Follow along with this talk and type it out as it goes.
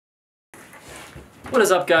What is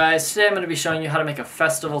up, guys? Today I'm going to be showing you how to make a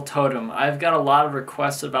festival totem. I've got a lot of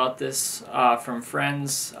requests about this from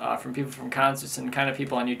friends, from people from concerts, and kind of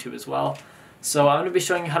people on YouTube as well. So I'm going to be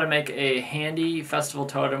showing you how to make a handy festival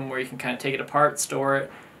totem where you can kind of take it apart, store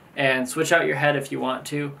it, and switch out your head if you want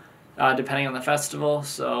to, depending on the festival.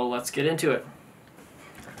 So let's get into it.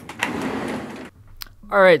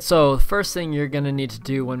 Alright, so the first thing you're going to need to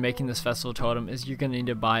do when making this festival totem is you're going to need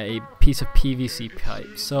to buy a piece of PVC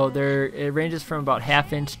pipe. So it ranges from about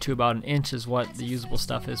 1/2 inch to about 1 inch is what the usable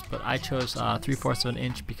stuff is, but I chose 3/4 of an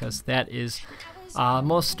inch because that is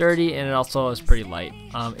most sturdy and it also is pretty light.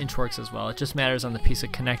 Inch works as well. It just matters on the piece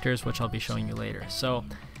of connectors, which I'll be showing you later. So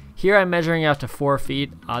here I'm measuring out to 4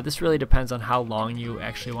 feet. This really depends on how long you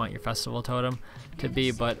actually want your festival totem to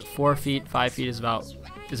be, but 4 feet, 5 feet is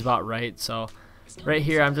about right. So right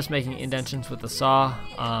here I'm just making indentions with the saw.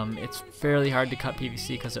 It's fairly hard to cut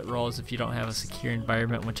PVC because it rolls if you don't have a secure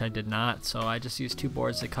environment, which I did not. So I just used 2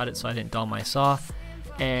 boards to cut it so I didn't dull my saw.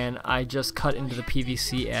 And I just cut into the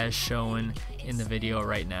PVC as shown in the video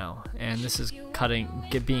right now. And this is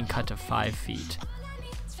being cut to 5 feet.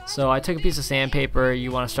 So I took a piece of sandpaper.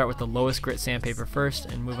 You want to start with the lowest grit sandpaper first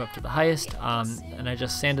and move up to the highest. And I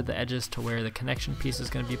just sanded the edges to where the connection piece is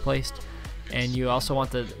going to be placed. And you also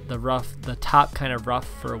want the top kind of rough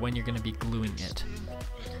for when you're going to be gluing it.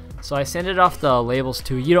 So I sanded off the labels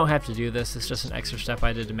too. You don't have to do this. It's just an extra step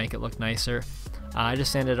I did to make it look nicer. I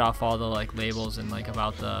just sanded off all the labels and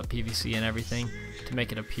about the PVC and everything to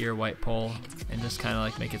make it a pure white pole and just kind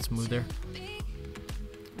of make it smoother.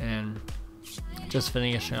 And just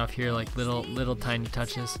finishing off here little tiny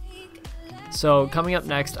touches. So coming up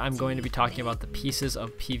next, I'm going to be talking about the pieces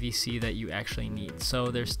of PVC that you actually need.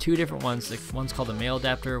 So there's 2 different ones. One's called the male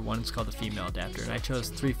adapter, one's called the female adapter, and I chose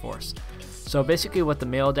 3/4. So basically what the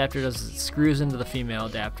male adapter does is it screws into the female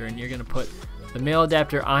adapter, and you're going to put the male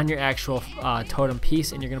adapter on your actual totem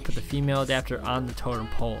piece, and you're going to put the female adapter on the totem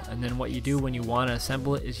pole. And then what you do when you want to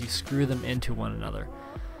assemble it is you screw them into one another.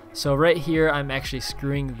 So right here I'm actually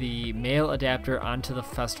screwing the male adapter onto the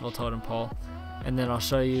festival totem pole. And then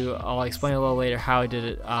I'll explain a little later how I did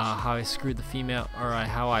it, how I screwed the female, or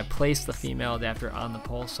how I placed the female adapter on the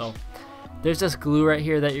pole. So there's this glue right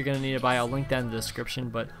here that you're going to need to buy. I'll link that in the description,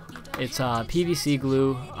 but it's PVC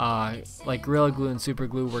glue, like Gorilla Glue and Super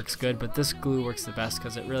Glue works good, but this glue works the best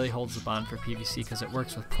because it really holds the bond for PVC because it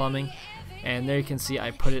works with plumbing. And there you can see I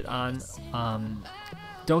put it on.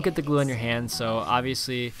 Don't get the glue on your hand, so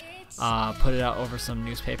obviously put it out over some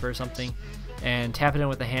newspaper or something and tap it in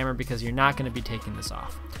with a hammer because you're not going to be taking this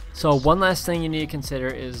off. So one last thing you need to consider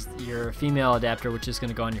is your female adapter, which is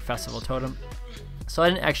going to go on your festival totem. So I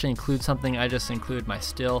didn't actually include something, I just included my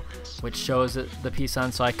still, which shows the piece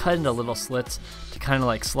on. So I cut into little slits to kind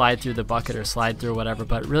of slide through the bucket or slide through whatever,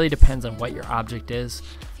 but it really depends on what your object is.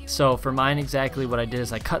 So for mine, exactly what I did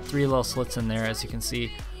is I cut 3 little slits in there, as you can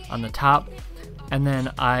see on the top, and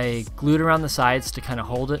then I glued around the sides to kind of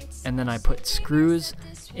hold it, and then I put screws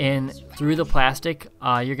in through the plastic.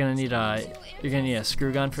 You're gonna need a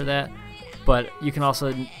screw gun for that, but you can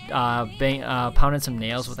also pound in some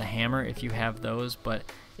nails with a hammer if you have those. But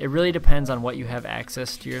it really depends on what you have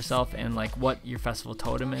access to yourself and what your festival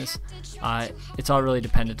totem is. It's all really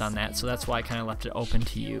dependent on that, so that's why I kind of left it open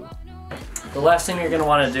to you. The last thing you're gonna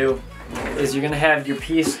want to do is you're gonna have your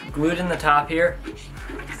piece glued in the top here,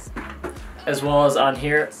 as well as on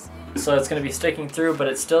here. So it's going to be sticking through, but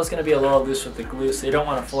it still is going to be a little loose with the glue, so you don't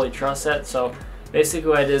want to fully truss it. So basically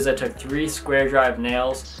what I did is I took 3 square drive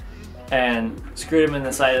nails and screwed them in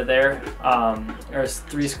the side of there, or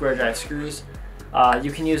 3 square drive screws.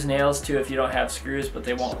 You can use nails too if you don't have screws, but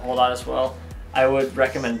they won't hold on as well. I would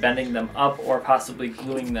recommend bending them up or possibly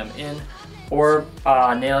gluing them in, or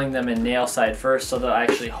nailing them in nail side first so they'll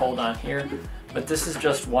actually hold on here. But this is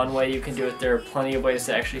just one way you can do it. There are plenty of ways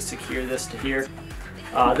to actually secure this to here.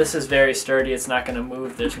 This is very sturdy, it's not going to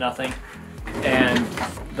move, there's nothing. And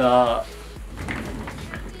the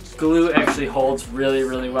glue actually holds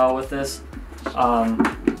really well with this.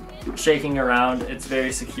 Shaking around, it's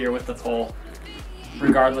very secure with the pole,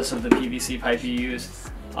 regardless of the PVC pipe you use.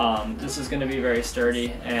 This is going to be very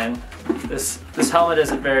sturdy, and this helmet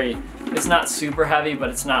it's not super heavy, but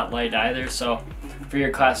it's not light either. So for your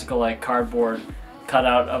classical cardboard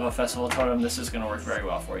cutout of a festival totem, this is going to work very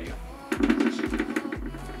well for you.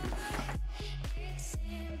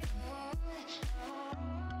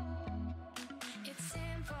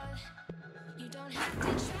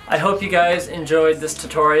 I hope you guys enjoyed this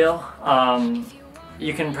tutorial.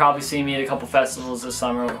 You can probably see me at a couple festivals this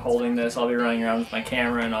summer holding this. I'll be running around with my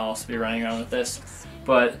camera, and I'll also be running around with this.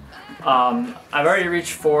 But I've already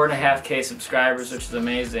reached 4.5K subscribers, which is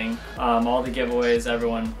amazing. All the giveaways,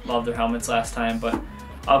 everyone loved their helmets last time, but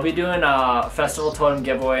I'll be doing a festival totem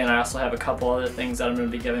giveaway, and I also have a couple other things that I'm going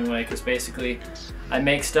to be giving away, because basically I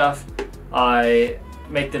make stuff, I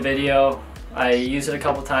make the video, I use it a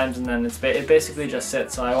couple times, and then it basically just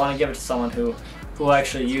sits. So I want to give it to someone who will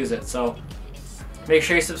actually use it. So make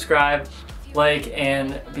sure you subscribe, like,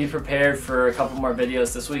 and be prepared for a couple more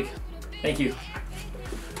videos this week. Thank you.